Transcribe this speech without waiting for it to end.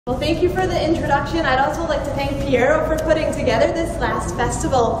Well, thank you for the introduction. I'd also like to thank Piero for putting together this L.A.S.T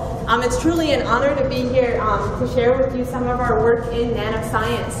festival. It's truly an honor to be here to share with you some of our work in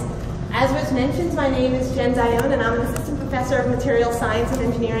nanoscience. As was mentioned, my name is Dionne, and I'm an assistant professor of material science and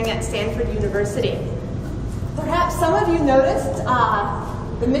engineering at Stanford University. Perhaps some of you noticed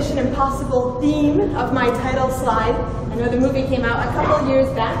the Mission Impossible theme of my title slide. I know the movie came out a couple of years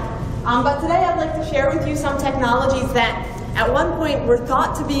back, but today I'd like to share with you some technologies that at one point were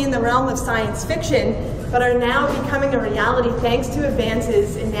thought to be in the realm of science fiction, but are now becoming a reality thanks to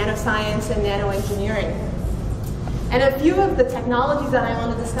advances in nanoscience and nanoengineering. And a few of the technologies that I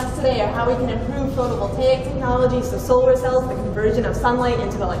want to discuss today are how we can improve photovoltaic technology, so solar cells, the conversion of sunlight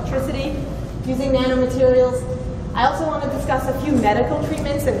into electricity using nanomaterials. I also want to discuss a few medical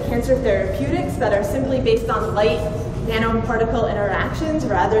treatments and cancer therapeutics that are simply based on light nanoparticle interactions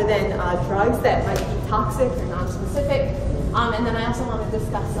rather than drugs that might be toxic or non-specific. And then I also want to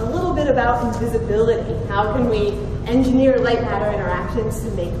discuss a little bit about invisibility. How can we engineer light matter interactions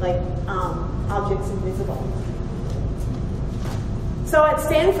to make objects invisible? So at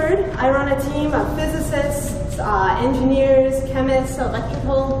Stanford, I run a team of physicists, engineers, chemists,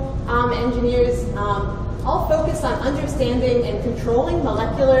 electrical engineers, all focused on understanding and controlling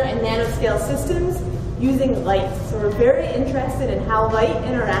molecular and nanoscale systems using light. So we're very interested in how light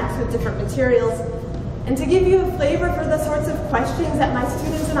interacts with different materials. And to give you a flavor for the sorts of questions that my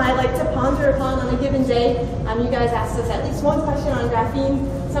students and I like to ponder upon on a given day, you guys asked us at least one question on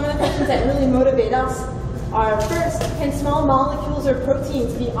graphene. Some of the questions that really motivate us are, first, can small molecules or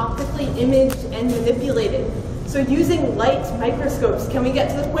proteins be optically imaged and manipulated? So using light microscopes, can we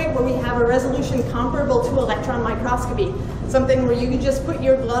get to the point where we have a resolution comparable to electron microscopy? Something where you can just put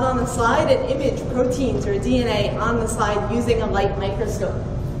your blood on the slide and image proteins or DNA on the slide using a light microscope.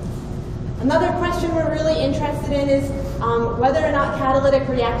 Another question we're really interested in is whether or not catalytic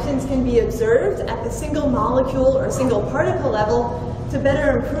reactions can be observed at the single molecule or single particle level to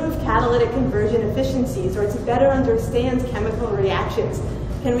better improve catalytic conversion efficiencies or to better understand chemical reactions.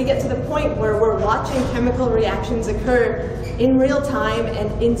 Can we get to the point where we're watching chemical reactions occur in real time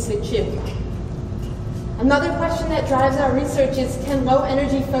and in situ? Another question that drives our research is, can low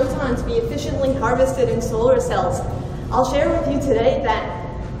energy photons be efficiently harvested in solar cells? I'll share with you today that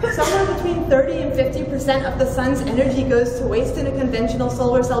somewhere between 30 and 50% of the sun's energy goes to waste in a conventional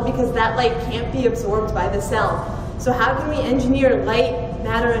solar cell because that light can't be absorbed by the cell. So how can we engineer light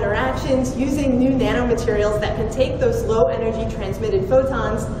matter interactions using new nanomaterials that can take those low energy transmitted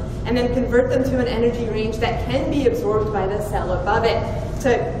photons and then convert them to an energy range that can be absorbed by the cell above it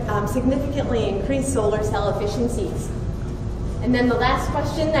to significantly increase solar cell efficiencies? And then the last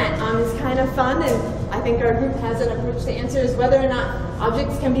question that is kind of fun, and I think our group has an approach to answer, is whether or not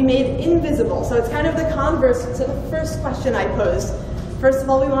objects can be made invisible. So it's kind of the converse to the first question I posed. First of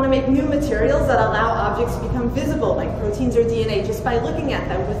all, we want to make new materials that allow objects to become visible, like proteins or DNA, just by looking at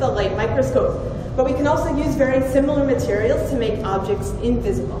them with a light microscope. But we can also use very similar materials to make objects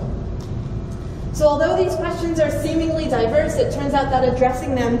invisible. So although these questions are seemingly diverse, it turns out that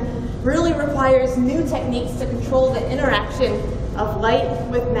addressing them really requires new techniques to control the interaction of light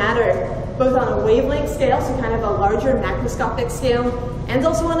with matter, both on a wavelength scale, so kind of a larger macroscopic scale, and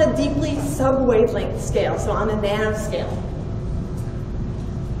also on a deeply sub-wavelength scale, so on a nanoscale.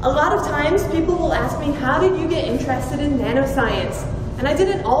 A lot of times people will ask me, how did you get interested in nanoscience? And I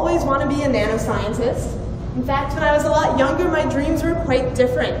didn't always want to be a nanoscientist. In fact, when I was a lot younger, my dreams were quite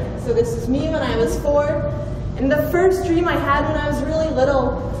different. So this is me when I was 4. And the first dream I had when I was really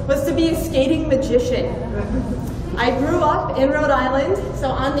little was to be a skating magician. I grew up in Rhode Island, so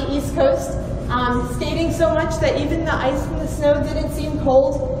on the East Coast, skating so much that even the ice and the snow didn't seem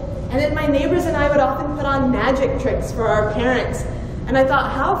cold. And then my neighbors and I would often put on magic tricks for our parents. And I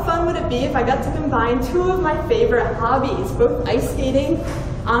thought, how fun would it be if I got to combine two of my favorite hobbies, both ice skating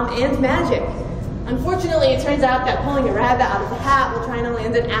and magic. Unfortunately, it turns out that pulling a rabbit out of a hat while trying to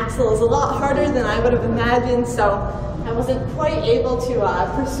land an axle is a lot harder than I would have imagined, so I wasn't quite able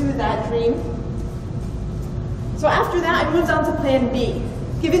to pursue that dream. So after that, I moved on to plan B.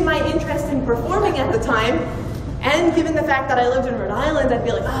 Given my interest in performing at the time, and given the fact that I lived in Rhode Island, I'd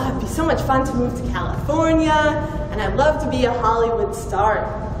be like, oh, it'd be so much fun to move to California, and I'd love to be a Hollywood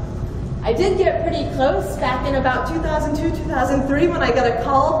star. I did get pretty close back in about 2002, 2003 when I got a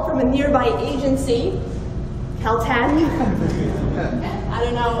call from a nearby agency, Caltech. I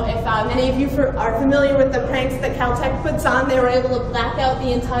don't know if many of you are familiar with the pranks that Caltech puts on. They were able to black out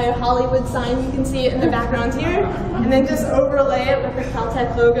the entire Hollywood sign. You can see it in the background here, and then just overlay it with the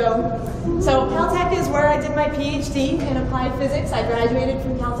Caltech logo. So Caltech is where I did my PhD in applied physics. I graduated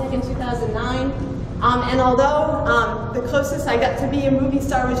from Caltech in 2009. And although the closest I got to be a movie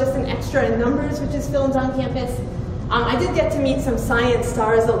star was just an extra in Numbers, which is filmed on campus, I did get to meet some science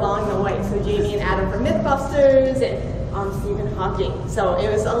stars along the way. So Jamie and Adam from Mythbusters and Stephen Hawking. So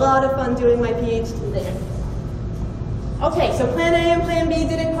it was a lot of fun doing my PhD there. Okay, so plan A and plan B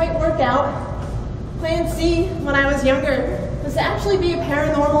didn't quite work out. Plan C, when I was younger, was to actually be a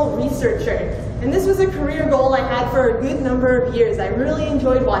paranormal researcher. And this was a career goal I had for a good number of years. I really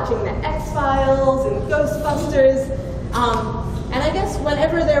enjoyed watching the X-Files and Ghostbusters. And I guess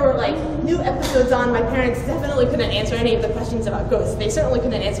whenever there were like new episodes on, my parents definitely couldn't answer any of the questions about ghosts. They certainly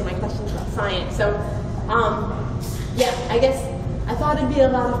couldn't answer my questions about science. So yeah, I guess I thought it'd be a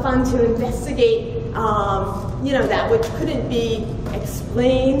lot of fun to investigate you know, that which couldn't be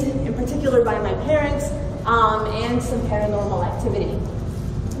explained, in particular by my parents, and some paranormal activity.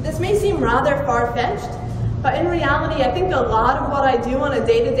 This may seem rather far-fetched, but in reality, I think a lot of what I do on a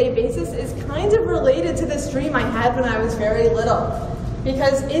day-to-day basis is kind of related to this dream I had when I was very little.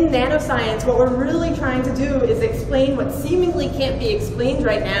 Because in nanoscience, what we're really trying to do is explain what seemingly can't be explained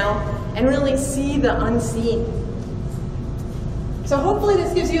right now, and really see the unseen. So hopefully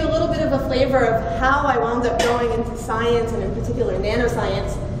this gives you a little bit of a flavor of how I wound up going into science, and in particular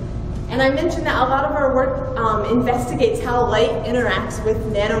nanoscience. And I mentioned that a lot of our work investigates how light interacts with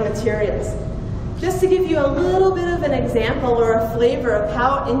nanomaterials. Just to give you a little bit of an example or a flavor of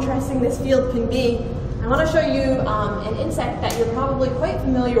how interesting this field can be, I want to show you an insect that you're probably quite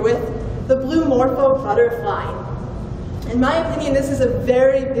familiar with, the blue morpho butterfly. In my opinion, this is a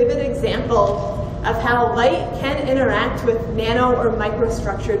very vivid example of how light can interact with nano or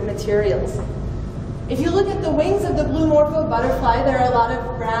microstructured materials. If you look at the wings of the blue morpho butterfly, there are a lot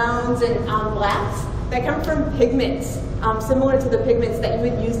of browns and blacks that come from pigments, similar to the pigments that you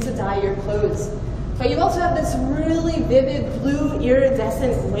would use to dye your clothes. But you also have this really vivid blue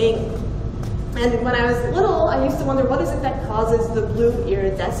iridescent wing. And when I was little, I used to wonder, what is it that causes the blue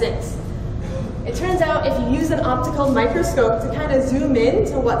iridescence? It turns out if you use an optical microscope to kind of zoom in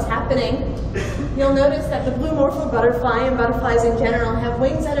to what's happening, you'll notice that the blue morpho butterfly and butterflies in general have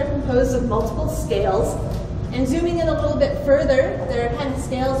wings that are composed of multiple scales. And zooming in a little bit further, there are kind of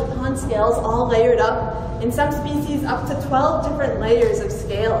scales upon scales all layered up. In some species, up to 12 different layers of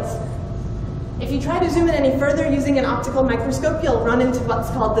scales. If you try to zoom in any further using an optical microscope, you'll run into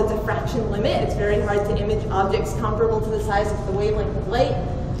what's called the diffraction limit. It's very hard to image objects comparable to the size of the wavelength of light.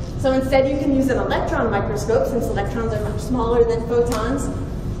 So instead you can use an electron microscope, since electrons are much smaller than photons,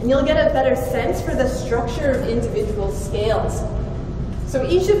 and you'll get a better sense for the structure of individual scales. So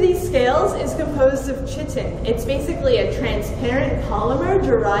each of these scales is composed of chitin. It's basically a transparent polymer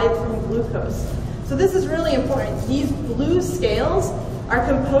derived from glucose. So this is really important. These blue scales are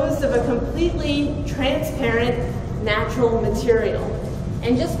composed of a completely transparent natural material.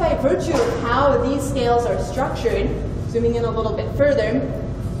 And just by virtue of how these scales are structured, zooming in a little bit further,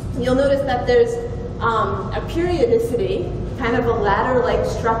 you'll notice that there's a periodicity, kind of a ladder-like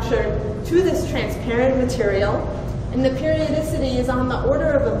structure to this transparent material. And the periodicity is on the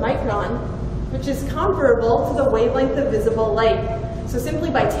order of a micron, which is comparable to the wavelength of visible light. So simply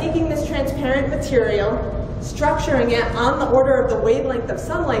by taking this transparent material, structuring it on the order of the wavelength of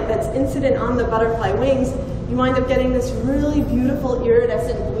sunlight that's incident on the butterfly wings, you wind up getting this really beautiful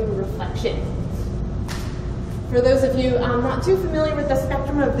iridescent blue reflection. For those of you not too familiar with the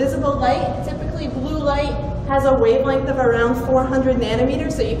spectrum of visible light, typically blue light has a wavelength of around 400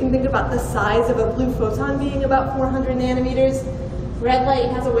 nanometers, so you can think about the size of a blue photon being about 400 nanometers. Red light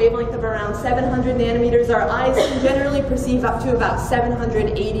has a wavelength of around 700 nanometers. Our eyes can generally perceive up to about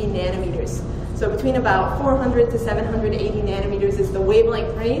 780 nanometers. So between about 400 to 780 nanometers is the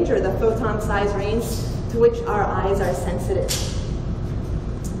wavelength range, or the photon size range, to which our eyes are sensitive.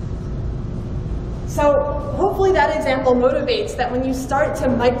 So hopefully that example motivates that when you start to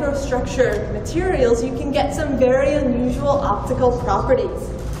microstructure materials, you can get some very unusual optical properties.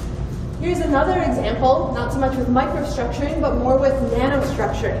 Here's another example, not so much with microstructuring, but more with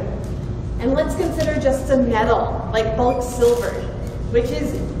nanostructuring. And let's consider just a metal, like bulk silver, which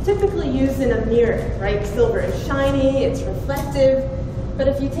is typically used in a mirror, right? Silver is shiny, it's reflective. But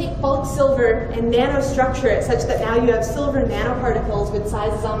if you take bulk silver and nanostructure it such that now you have silver nanoparticles with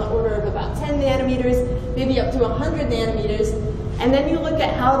sizes on the order of about 10 nanometers, maybe up to 100 nanometers, and then you look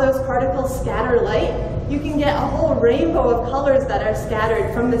at how those particles scatter light, you can get a whole rainbow of colors that are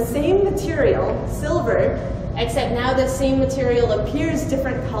scattered from the same material, silver, except now this same material appears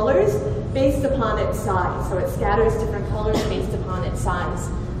different colors based upon its size. So it scatters different colors based upon its size.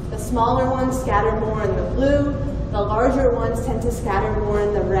 The smaller ones scatter more in the blue, the larger ones tend to scatter more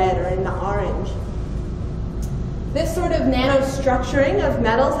in the red or in the orange. This sort of nanostructuring of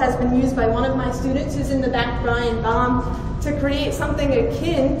metals has been used by one of my students who's in the back, Brian Baum, to create something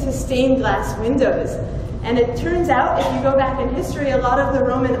akin to stained glass windows. And it turns out, if you go back in history, a lot of the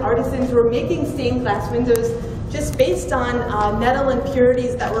Roman artisans were making stained glass windows just based on metal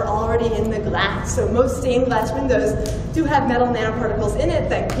impurities that were already in the glass. So most stained glass windows do have metal nanoparticles in it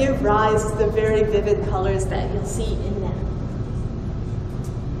that give rise to the very vivid colors that you'll see in them.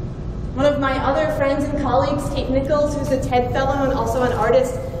 One of my other friends and colleagues, Kate Nichols, who's a TED Fellow and also an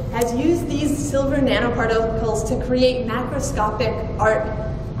artist, has used these silver nanoparticles to create macroscopic art.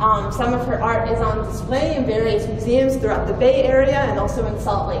 Some of her art is on display in various museums throughout the Bay Area and also in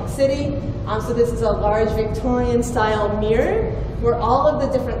Salt Lake City. So this is a large Victorian-style mirror where all of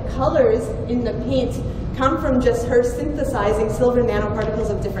the different colors in the paint come from just her synthesizing silver nanoparticles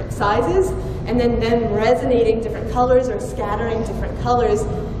of different sizes and then them resonating different colors or scattering different colors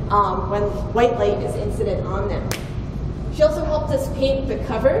when white light is incident on them. She also helped us paint the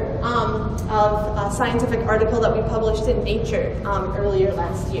cover of a scientific article that we published in Nature earlier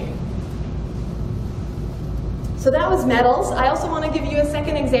last year. So that was metals. I also want to give you a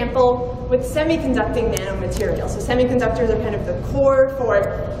second example with semiconducting nanomaterials. So semiconductors are kind of the core for,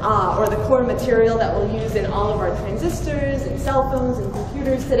 or the core material that we'll use in all of our transistors and cell phones and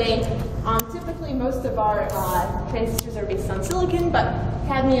computers today. Typically, most of our transistors are based on silicon, but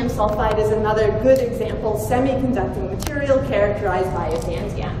cadmium sulfide is another good example, semiconducting material characterized by a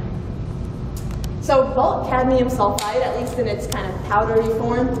band gap. So bulk cadmium sulfide, at least in its kind of powdery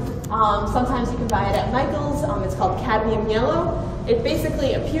form, sometimes you can buy it at Michael's. It's called cadmium yellow. It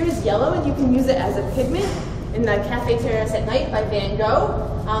basically appears yellow, and you can use it as a pigment. In the Cafe Terrace at Night by Van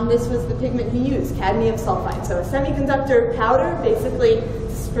Gogh, this was the pigment he used, cadmium sulfide. So a semiconductor powder, basically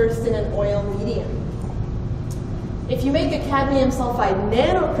dispersed in an oil medium. If you make a cadmium sulfide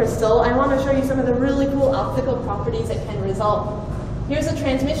nanocrystal, I want to show you some of the really cool optical properties it can result. Here's a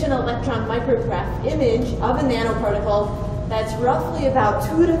transmission electron micrograph image of a nanoparticle that's roughly about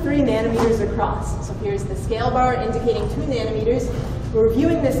 2 to 3 nanometers across. So here's the scale bar indicating 2 nanometers. We're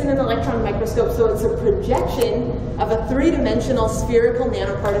viewing this in an electron microscope, so it's a projection of a 3-dimensional spherical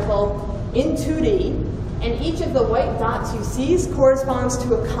nanoparticle in 2D, and each of the white dots you see corresponds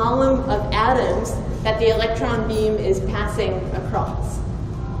to a column of atoms that the electron beam is passing across.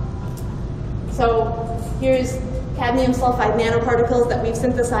 So here's cadmium sulfide nanoparticles that we've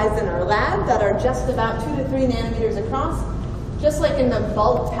synthesized in our lab that are just about 2 to 3 nanometers across. Just like in the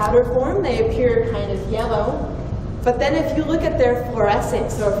bulk powder form, they appear kind of yellow. But then if you look at their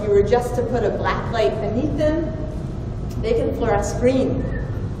fluorescence, so if you were just to put a black light beneath them, they can fluoresce green.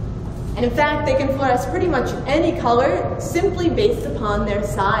 And in fact, they can fluoresce pretty much any color simply based upon their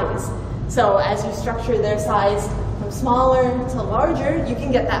size. So as you structure their size from smaller to larger, you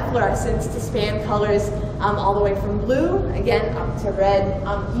can get that fluorescence to span colors all the way from blue, again, up to red,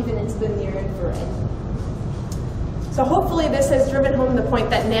 even into the near infrared. So hopefully this has driven home the point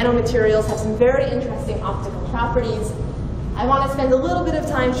that nanomaterials have some very interesting optical properties. I want to spend a little bit of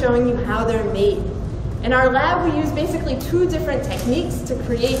time showing you how they're made. In our lab, we use basically 2 different techniques to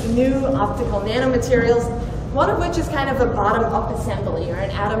create new optical nanomaterials, one of which is kind of a bottom-up assembly, or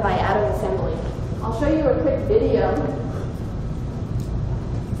an atom-by-atom assembly. I'll show you a quick video.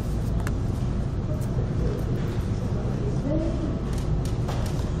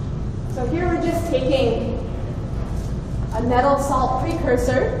 So here we're just taking a metal salt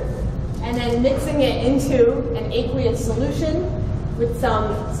precursor and then mixing it into an aqueous solution with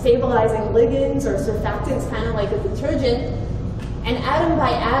some stabilizing ligands or surfactants, kind of like a detergent. And atom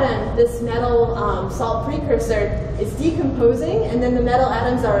by atom, this metal salt precursor is decomposing, and then the metal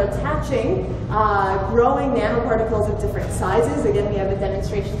atoms are attaching growing nanoparticles of different sizes. Again, we have a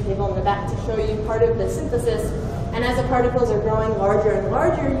demonstration table in the back to show you part of the synthesis. And as the particles are growing larger and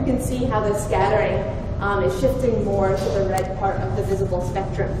larger, you can see how the scattering is shifting more to the red part of the visible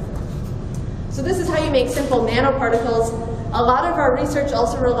spectrum. So this is how you make simple nanoparticles. A lot of our research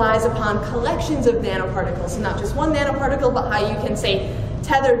also relies upon collections of nanoparticles, so not just one nanoparticle, but how you can, say,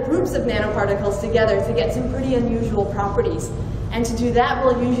 tether groups of nanoparticles together to get some pretty unusual properties. And to do that,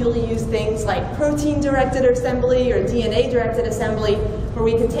 we'll usually use things like protein-directed assembly or DNA-directed assembly, where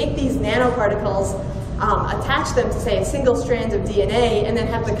we can take these nanoparticles, attach them to, say, a single strand of DNA, and then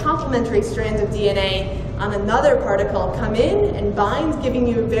have the complementary strands of DNA on another particle come in and bind, giving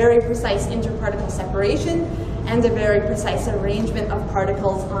you a very precise interparticle separation and a very precise arrangement of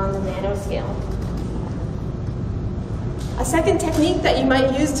particles on the nanoscale. A second technique that you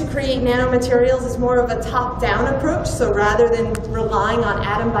might use to create nanomaterials is more of a top-down approach. So rather than relying on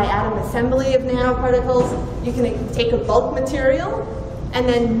atom-by-atom assembly of nanoparticles, you can take a bulk material, and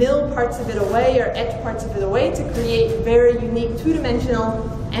then mill parts of it away or etch parts of it away to create very unique two-dimensional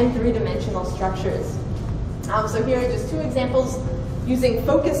and three-dimensional structures. So here are just two examples using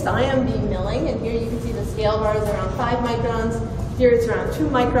focused ion beam milling, and here you can see the scale bar is around 5 microns. Here it's around 2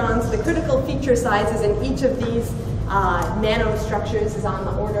 microns. The critical feature sizes in each of these nanostructures is on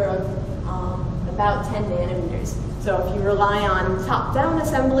the order of about 10 nanometers. So if you rely on top-down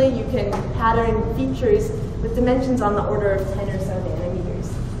assembly, you can pattern features with dimensions on the order of 10 or so nanometers.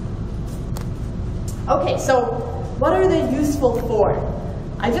 Okay, so what are they useful for?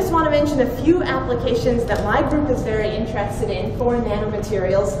 I just want to mention a few applications that my group is very interested in for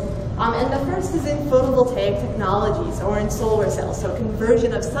nanomaterials. And the first is in photovoltaic technologies, or in solar cells, so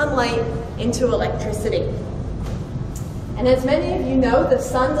conversion of sunlight into electricity. And as many of you know, the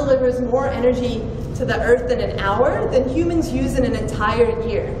sun delivers more energy to the earth in an hour than humans use in an entire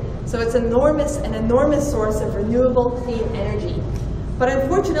year. So it's an enormous source of renewable clean energy. But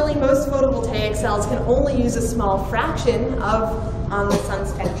unfortunately, most photovoltaic cells can only use a small fraction of the sun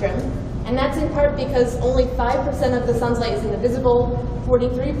spectrum. And that's in part because only 5% of the sun's light is in the visible,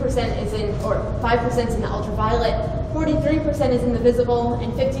 43% is in, or 5% is in the ultraviolet, 43% is in the visible,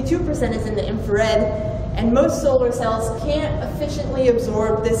 and 52% is in the infrared. And most solar cells can't efficiently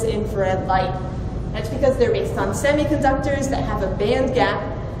absorb this infrared light. That's because they're based on semiconductors that have a band gap,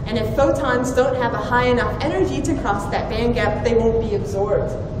 and if photons don't have a high enough energy to cross that band gap, they won't be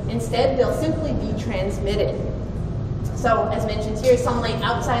absorbed. Instead, they'll simply be transmitted. So, as mentioned here, sunlight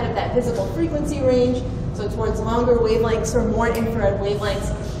outside of that visible frequency range, so towards longer wavelengths or more infrared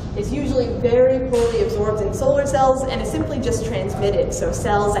wavelengths, is usually very poorly absorbed in solar cells and is simply just transmitted. So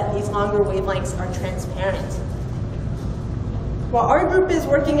cells at these longer wavelengths are transparent. What our group is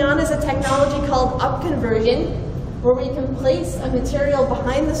working on is a technology called upconversion, where we can place a material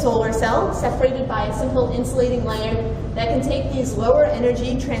behind the solar cell, separated by a simple insulating layer, that can take these lower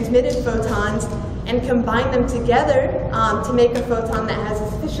energy transmitted photons and combine them together to make a photon that has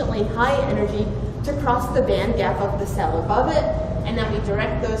sufficiently high energy to cross the band gap of the cell above it, and then we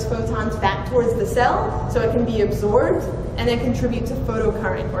direct those photons back towards the cell so it can be absorbed and then contribute to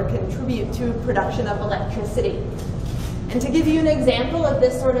photocurrent or contribute to production of electricity. And to give you an example of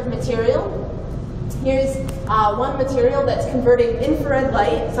this sort of material, here's one material that's converting infrared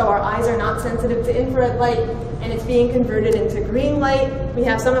light, so our eyes are not sensitive to infrared light, and it's being converted into green light. We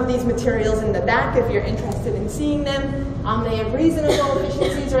have some of these materials in the back if you're interested in seeing them. They have reasonable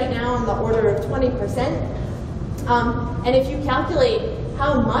efficiencies right now on the order of 20%. And if you calculate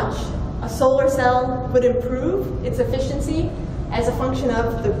how much a solar cell would improve its efficiency as a function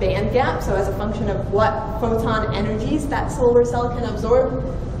of the band gap, so as a function of what photon energies that solar cell can absorb,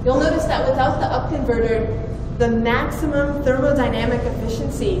 you'll notice that without the upconverter, the maximum thermodynamic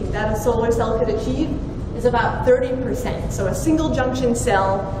efficiency that a solar cell could achieve is about 30%. So a single junction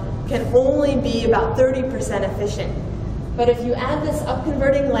cell can only be about 30% efficient. But if you add this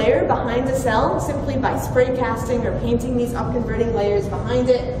upconverting layer behind the cell, simply by spray casting or painting these upconverting layers behind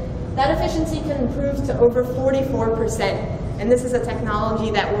it, that efficiency can improve to over 44%. And this is a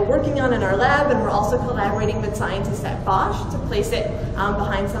technology that we're working on in our lab, and we're also collaborating with scientists at Bosch to place it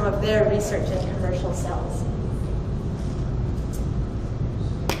behind some of their research and commercial cells.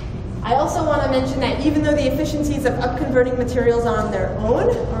 I also want to mention that even though the efficiencies of upconverting materials on their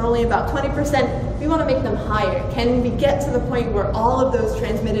own are only about 20%, we want to make them higher. Can we get to the point where all of those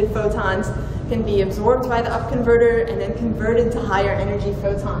transmitted photons can be absorbed by the upconverter and then converted to higher energy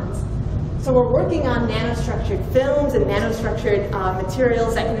photons? So we're working on nanostructured films and nanostructured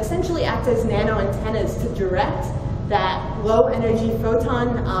materials that can essentially act as nano antennas to direct that low energy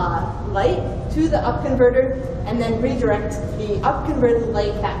photon light to the upconverter and then redirect the upconverted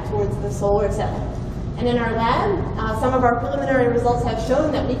light back towards the solar cell. And in our lab, some of our preliminary results have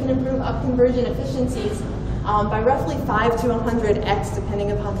shown that we can improve upconversion efficiencies by roughly 5 to 100x,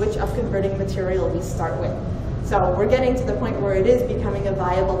 depending upon which upconverting material we start with. So we're getting to the point where it is becoming a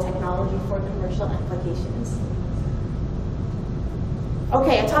viable technology for commercial applications.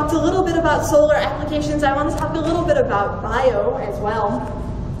 Okay, I talked a little bit about solar applications. I want to talk a little bit about bio as well.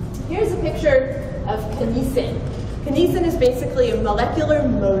 Here's a picture of kinesin. Kinesin is basically a molecular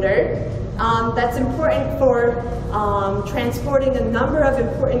motor that's important for transporting a number of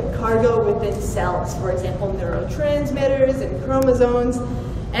important cargo within cells, for example, neurotransmitters and chromosomes.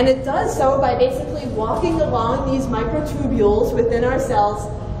 And it does so by basically walking along these microtubules within our cells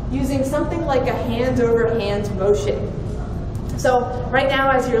using something like a hand-over-hand motion. So right now,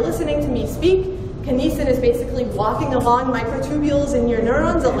 as you're listening to me speak, kinesin is basically walking along microtubules in your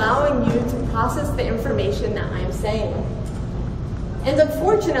neurons, allowing you to process the information that I'm saying. And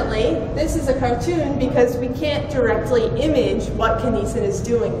unfortunately, this is a cartoon because we can't directly image what kinesin is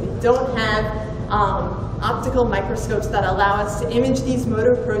doing. We don't have optical microscopes that allow us to image these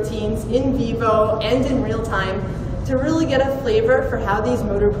motor proteins in vivo and in real time to really get a flavor for how these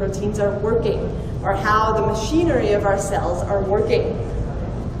motor proteins are working or how the machinery of our cells are working.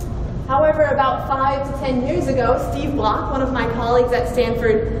 However, about 5 to 10 years ago, Steve Block, one of my colleagues at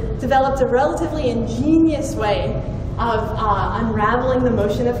Stanford, developed a relatively ingenious way of unraveling the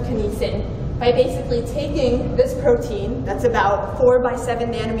motion of kinesin by basically taking this protein that's about 4 by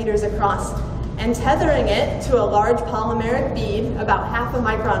 7 nanometers across and tethering it to a large polymeric bead about half a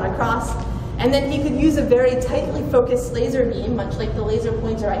micron across, and then he could use a very tightly focused laser beam, much like the laser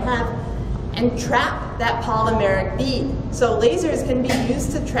pointer I have, and trap that polymeric bead. So lasers can be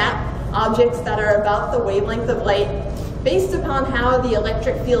used to trap objects that are about the wavelength of light based upon how the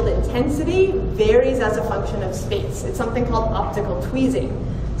electric field intensity varies as a function of space. It's something called optical tweezing.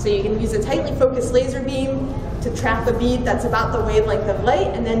 So you can use a tightly focused laser beam to trap a bead that's about the wavelength of light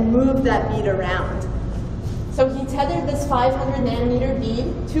and then move that bead around. So he tethered this 500 nanometer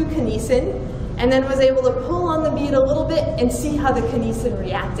bead to kinesin and then was able to pull on the bead a little bit and see how the kinesin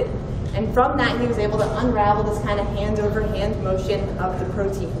reacted. And from that, he was able to unravel this kind of hand-over-hand motion of the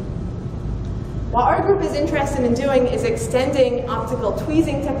protein. What our group is interested in doing is extending optical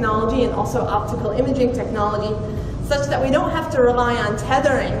tweezing technology and also optical imaging technology such that we don't have to rely on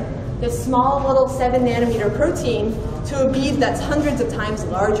tethering this small little 7 nanometer protein to a bead that's hundreds of times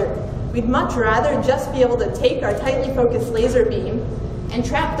larger. We'd much rather just be able to take our tightly focused laser beam and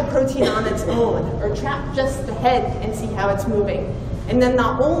trap the protein on its own, or trap just the head and see how it's moving. And then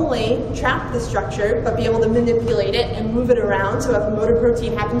not only trap the structure, but be able to manipulate it and move it around. So if a motor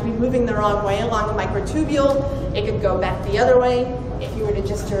protein happens to be moving the wrong way along a microtubule, it could go back the other way if you were to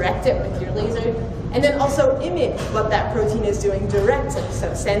just direct it with your laser. And then also image what that protein is doing directly.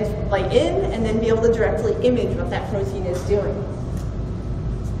 So send light in and then be able to directly image what that protein is doing.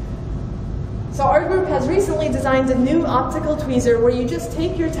 So our group has recently designed a new optical tweezer where you just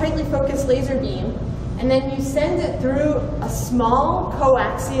take your tightly focused laser beam and then you send it through a small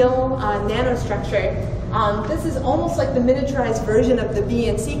coaxial nanostructure. This is almost like the miniaturized version of the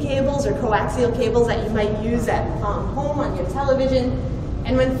BNC cables or coaxial cables that you might use at home on your television.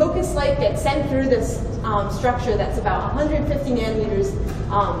 And when focused light gets sent through this structure that's about 150 nanometers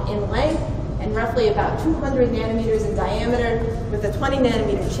in length and roughly about 200 nanometers in diameter with a 20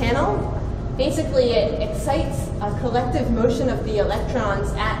 nanometer channel, basically it excites a collective motion of the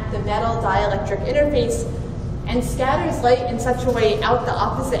electrons at the metal dielectric interface and scatters light in such a way out the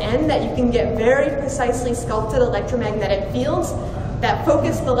opposite end that you can get very precisely sculpted electromagnetic fields that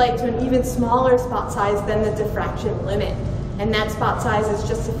focus the light to an even smaller spot size than the diffraction limit. And that spot size is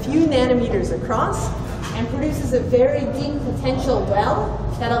just a few nanometers across and produces a very deep potential well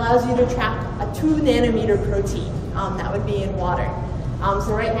that allows you to trap a 2 nanometer protein that would be in water.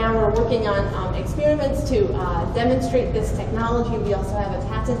 So right now we're working on experiments to demonstrate this technology. We also have a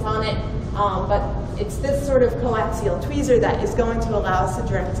patent on it, but it's this sort of coaxial tweezer that is going to allow us to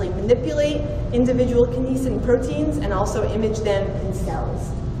directly manipulate individual kinesin proteins and also image them in cells.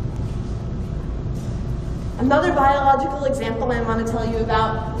 Another biological example I want to tell you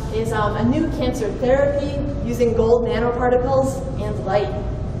about is a new cancer therapy using gold nanoparticles and light.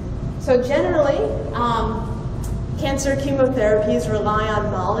 So generally, cancer chemotherapies rely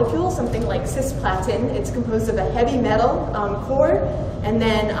on molecules, something like cisplatin. It's composed of a heavy metal core and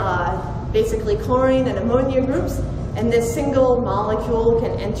then basically chlorine and ammonia groups. And this single molecule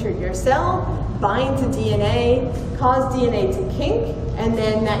can enter your cell, bind to DNA, cause DNA to kink, and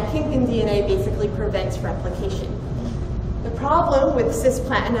then that kink in DNA basically prevents replication. The problem with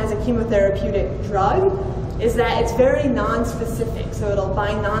cisplatin as a chemotherapeutic drug is that it's very non-specific. So it'll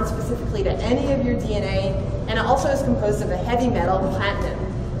bind non-specifically to any of your DNA, and it also is composed of a heavy metal,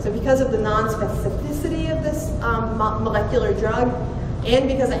 platinum. So because of the non-specificity of this molecular drug, and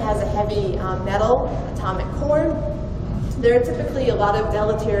because it has a heavy metal atomic core, there are typically a lot of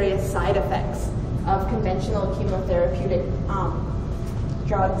deleterious side effects of conventional chemotherapeutic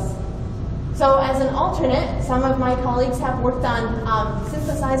drugs. So as an alternate, some of my colleagues have worked on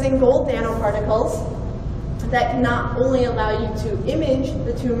synthesizing gold nanoparticles that can not only allow you to image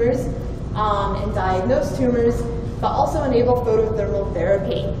the tumors and diagnose tumors, but also enable photothermal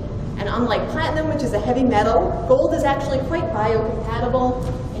therapy. And unlike platinum, which is a heavy metal, gold is actually quite biocompatible,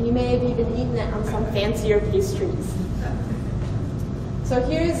 and you may have even eaten it on some fancier pastries. So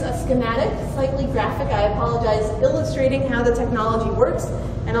here's a schematic, slightly graphic, I apologize, illustrating how the technology works.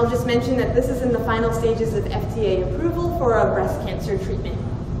 And I'll just mention that this is in the final stages of FDA approval for a breast cancer treatment.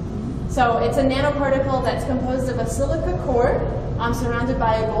 So it's a nanoparticle that's composed of a silica core surrounded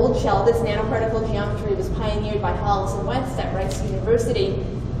by a gold shell. This nanoparticle geometry was pioneered by Hollis and West at Rice University.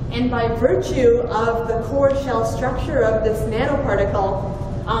 And by virtue of the core shell structure of this nanoparticle,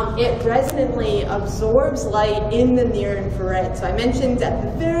 it resonantly absorbs light in the near infrared. So I mentioned at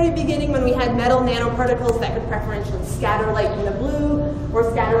the very beginning when we had metal nanoparticles that could preferentially scatter light in the blue or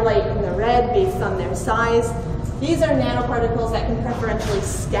scatter light in the red based on their size. These are nanoparticles that can preferentially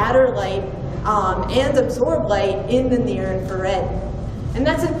scatter light and absorb light in the near infrared. And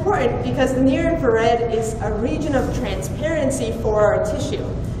that's important because the near infrared is a region of transparency for our tissue.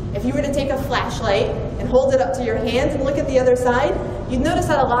 If you were to take a flashlight and hold it up to your hand and look at the other side, you'd notice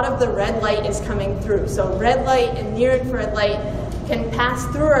that a lot of the red light is coming through. So red light and near infrared light can pass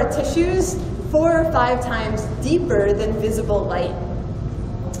through our tissues 4 or 5 times deeper than visible light.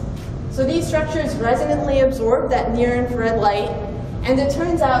 So these structures resonantly absorb that near infrared light, and it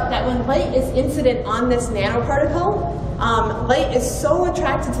turns out that when light is incident on this nanoparticle, light is so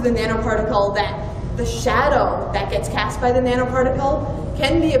attracted to the nanoparticle that the shadow that gets cast by the nanoparticle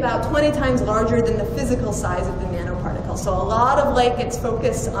can be about 20 times larger than the physical size of the nanoparticle. So a lot of light gets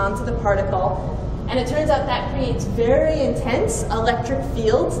focused onto the particle, and it turns out that creates very intense electric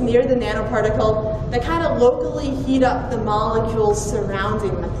fields near the nanoparticle that kind of locally heat up the molecules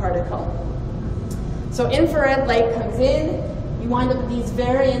surrounding the particle. So infrared light comes in, you wind up with these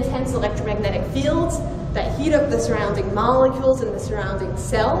very intense electromagnetic fields that heat up the surrounding molecules and the surrounding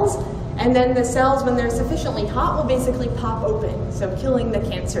cells, and then the cells, when they're sufficiently hot, will basically pop open, so killing the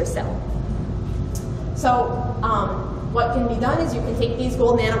cancer cell. So what can be done is you can take these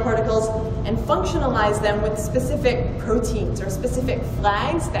gold nanoparticles and functionalize them with specific proteins or specific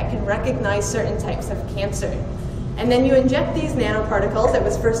flags that can recognize certain types of cancer. And then you inject these nanoparticles, that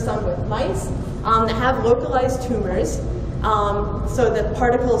was first done with mice, that have localized tumors. So the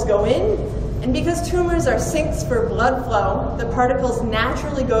particles go in, and because tumors are sinks for blood flow, the particles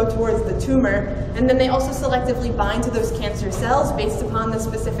naturally go towards the tumor, and then they also selectively bind to those cancer cells based upon the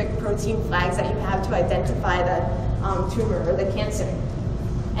specific protein flags that you have to identify the tumor or the cancer.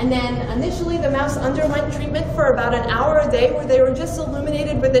 And then initially the mouse underwent treatment for about an hour a day where they were just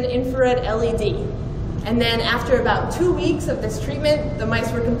illuminated with an infrared LED. And then after about 2 weeks of this treatment, the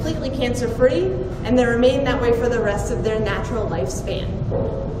mice were completely cancer-free, and they remained that way for the rest of their natural lifespan.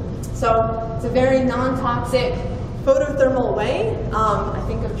 So it's a very non-toxic, photothermal way, I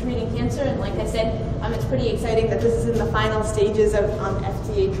think, of treating cancer. And like I said, it's pretty exciting that this is in the final stages of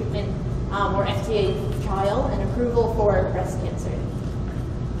FDA treatment or FDA trial and approval for breast cancer.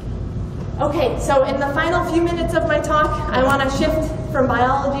 Okay, so in the final few minutes of my talk, I want to shift from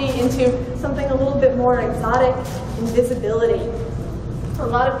biology into something a little bit more exotic, invisibility. A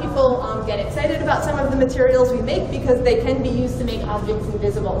lot of people get excited about some of the materials we make because they can be used to make objects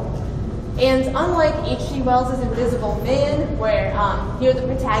invisible. And unlike H.G. Wells' Invisible Man, where here the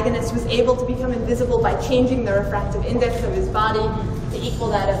protagonist was able to become invisible by changing the refractive index of his body to equal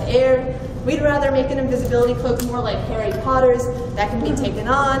that of air, we'd rather make an invisibility cloak more like Harry Potter's that can be taken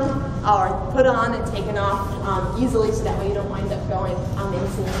on or put on and taken off easily, so that way you don't wind up going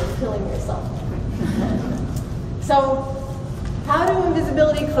insane and killing yourself. So how do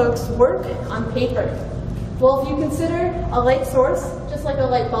invisibility cloaks work on paper? Well, if you consider a light source, just like a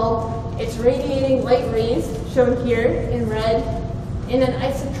light bulb, it's radiating light rays, shown here in red, in an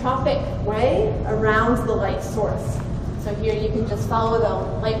isotropic way around the light source. So here you can just follow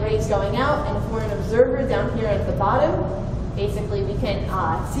the light rays going out, and if we're an observer down here at the bottom, basically we can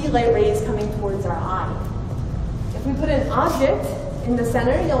see light rays coming towards our eye. If we put an object in the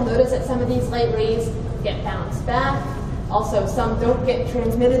center, you'll notice that some of these light rays get bounced back. Also, some don't get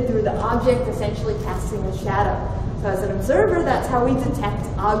transmitted through the object, essentially casting a shadow. So as an observer, that's how we detect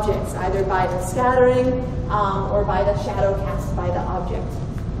objects, either by the scattering or by the shadow cast by the object.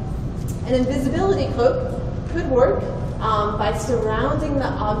 An invisibility cloak could work by surrounding the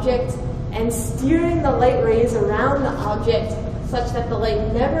object and steering the light rays around the object such that the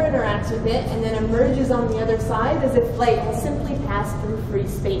light never interacts with it and then emerges on the other side as if light has simply passed through free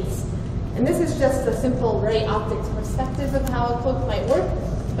space. And this is just a simple ray optics perspective of how a cloak might work,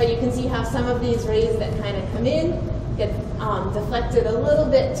 but you can see how some of these rays that kind of come in get deflected a little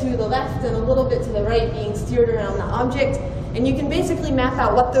bit to the left and a little bit to the right, being steered around the object. And you can basically map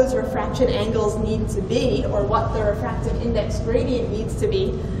out what those refraction angles need to be, or what the refractive index gradient needs to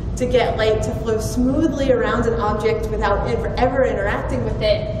be, to get light to flow smoothly around an object without ever interacting with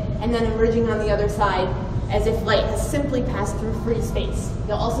it, and then emerging on the other side as if light has simply passed through free space.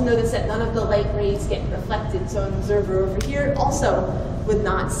 You'll also notice that none of the light rays get reflected, so an observer over here also would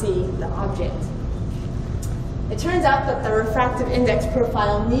not see the object. It turns out that the refractive index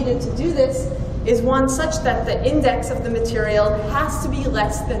profile needed to do this is one such that the index of the material has to be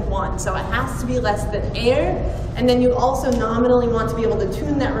less than 1. So it has to be less than air, and then you also nominally want to be able to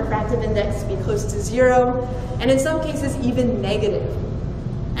tune that refractive index to be close to 0, and in some cases even negative.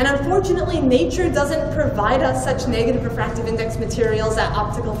 And unfortunately, nature doesn't provide us such negative refractive index materials at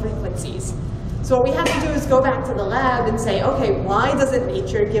optical frequencies. So what we have to do is go back to the lab and say, okay, why doesn't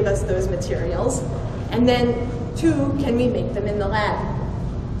nature give us those materials? And then, 2, can we make them in the lab?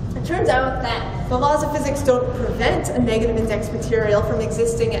 It turns out that the laws of physics don't prevent a negative index material from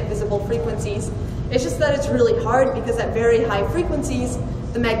existing at visible frequencies. It's just that it's really hard because at very high frequencies,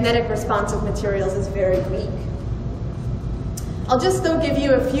 the magnetic response of materials is very weak. I'll just though give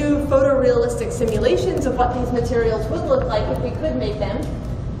you a few photorealistic simulations of what these materials would look like if we could make them.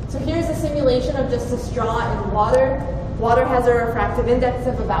 So here's a simulation of just a straw and water. Water has a refractive index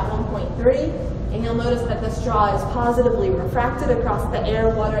of about 1.3. And you'll notice that the straw is positively refracted across the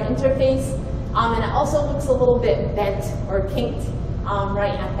air-water interface. And it also looks a little bit bent or kinked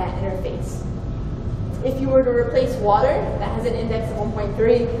right at that interface. If you were to replace water that has an index of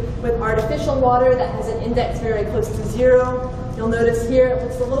 1.3 with artificial water that has an index very close to 0, you'll notice here it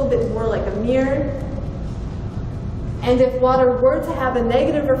looks a little bit more like a mirror. And if water were to have a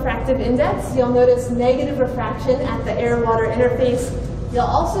negative refractive index, you'll notice negative refraction at the air-water interface. You'll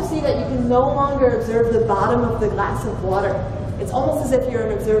also see that you can no longer observe the bottom of the glass of water. It's almost as if you're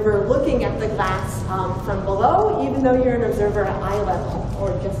an observer looking at the glass from below, even though you're an observer at eye level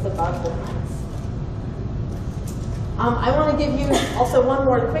or just above the glass. I want to give you also one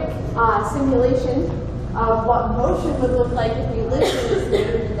more quick simulation of what motion would look like if we lived in this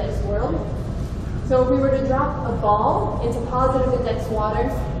negative index world. So if we were to drop a ball into positive index water,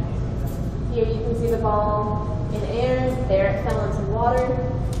 here you can see the ball in air, there it fell into water,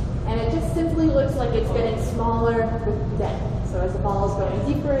 and it just simply looks like it's getting smaller with depth. So as the ball is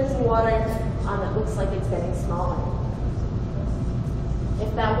going deeper into water, it looks like it's getting smaller.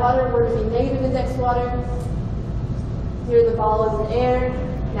 If that water were to be negative index water, here the ball is in air,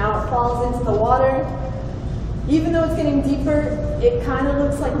 now it falls into the water. Even though it's getting deeper, it kind of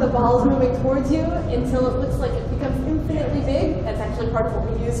looks like the ball is moving towards you until it looks like it becomes infinitely big. That's actually part of what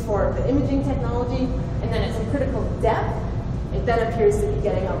we use for the imaging technology. And then at some critical depth, it then appears to be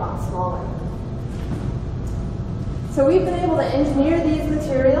getting a lot smaller. So we've been able to engineer these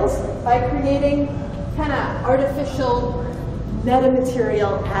materials by creating kind of artificial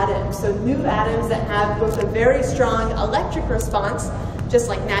metamaterial atoms. So new atoms that have both a very strong electric response, just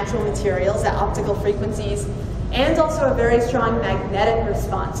like natural materials at optical frequencies, and also a very strong magnetic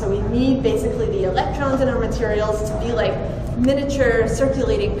response. So we need basically the electrons in our materials to be like miniature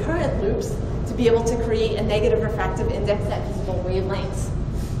circulating current loops to be able to create a negative refractive index at visible wavelengths.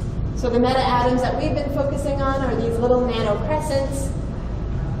 So the meta-atoms that we've been focusing on are these little nanocrescents.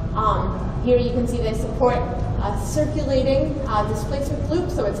 Here you can see they support a circulating displacement loop,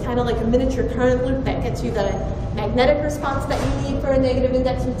 so it's kind of like a miniature current loop that gets you the magnetic response that you need for a negative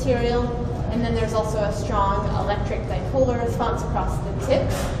index material. And then there's also a strong electric dipolar response across the tip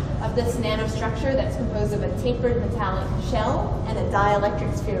of this nanostructure that's composed of a tapered metallic shell and a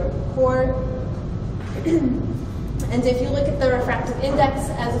dielectric spherical core. And if you look at the refractive index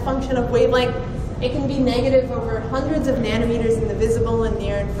as a function of wavelength, it can be negative over hundreds of nanometers in the visible and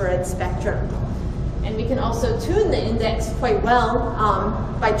near-infrared spectrum. And we can also tune the index quite well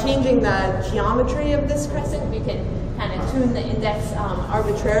by changing the geometry of this crescent. We can kind of tune the index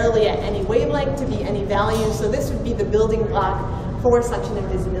arbitrarily at any wavelength to be any value. So this would be the building block for such an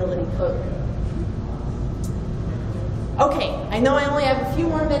invisibility cloak. Okay, I know I only have a few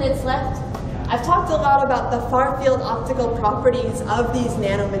more minutes left. I've talked a lot about the far-field optical properties of these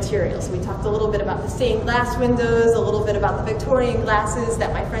nanomaterials. We talked a little bit about the stained glass windows, a little bit about the Victorian glasses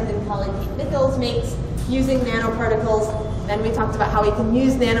that my friend and colleague Pete Nichols makes using nanoparticles. Then we talked about how we can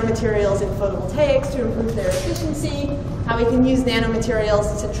use nanomaterials in photovoltaics to improve their efficiency, how we can use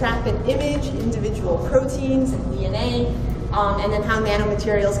nanomaterials to trap and image individual proteins and DNA, and then how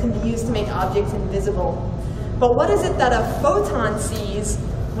nanomaterials can be used to make objects invisible. But what is it that a photon sees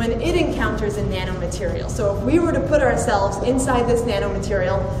when it encounters a nanomaterial? So if we were to put ourselves inside this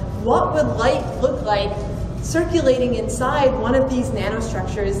nanomaterial, what would light look like circulating inside one of these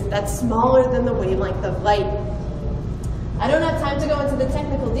nanostructures that's smaller than the wavelength of light? I don't have time to go into the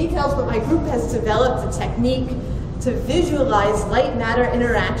technical details, but my group has developed a technique to visualize light-matter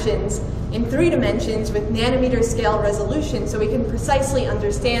interactions in 3 dimensions with nanometer scale resolution so we can precisely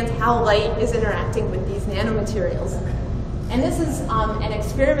understand how light is interacting with these nanomaterials. And this is an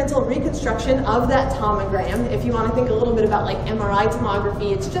experimental reconstruction of that tomogram. If you want to think a little bit about like MRI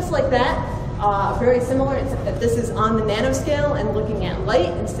tomography, it's just like that, very similar, except that this is on the nanoscale and looking at light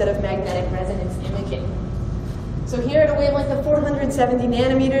instead of magnetic resonance So here at a wavelength of 470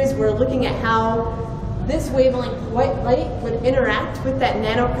 nanometers, we're looking at how this wavelength white light would interact with that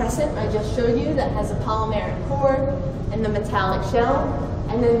nanocrescent I just showed you that has a polymeric core and the metallic shell.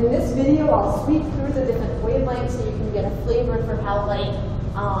 And then in this video, I'll sweep through the different wavelengths so you can get a flavor for how light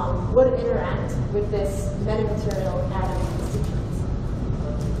would interact with this metamaterial atom constituents.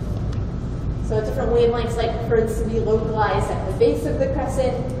 So different wavelengths light prefers to be localized at the base of the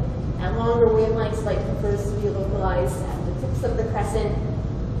crescent, and longer wavelengths light prefers to be localized at the tips of the crescent.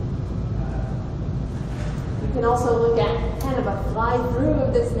 You can also look at kind of a fly-through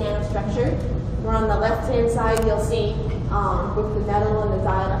of this nanostructure, where on the left-hand side you'll see with the metal and the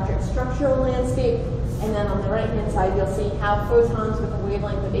dielectric structural landscape, and then on the right-hand side you'll see how photons with a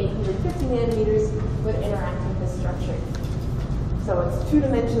wavelength of 850 nanometers would interact with this structure. So it's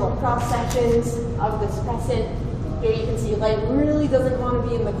two-dimensional cross-sections of this crescent. Here you can see light really doesn't want to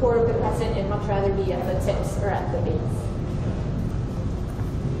be in the core of the crescent and much rather be at the tips or at the base.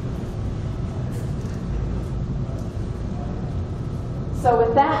 So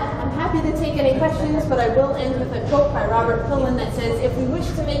with that, I'm happy to take any questions, but I will end with a quote by Robert Pillin that says, "If we wish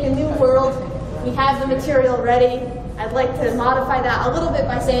to make a new world, we have the material ready." I'd like to modify that a little bit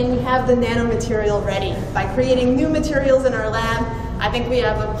by saying we have the nanomaterial ready. By creating new materials in our lab, I think we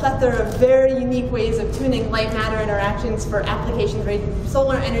have a plethora of very unique ways of tuning light-matter interactions for applications ranging from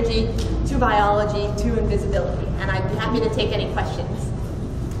solar energy to biology to invisibility. And I'd be happy to take any questions.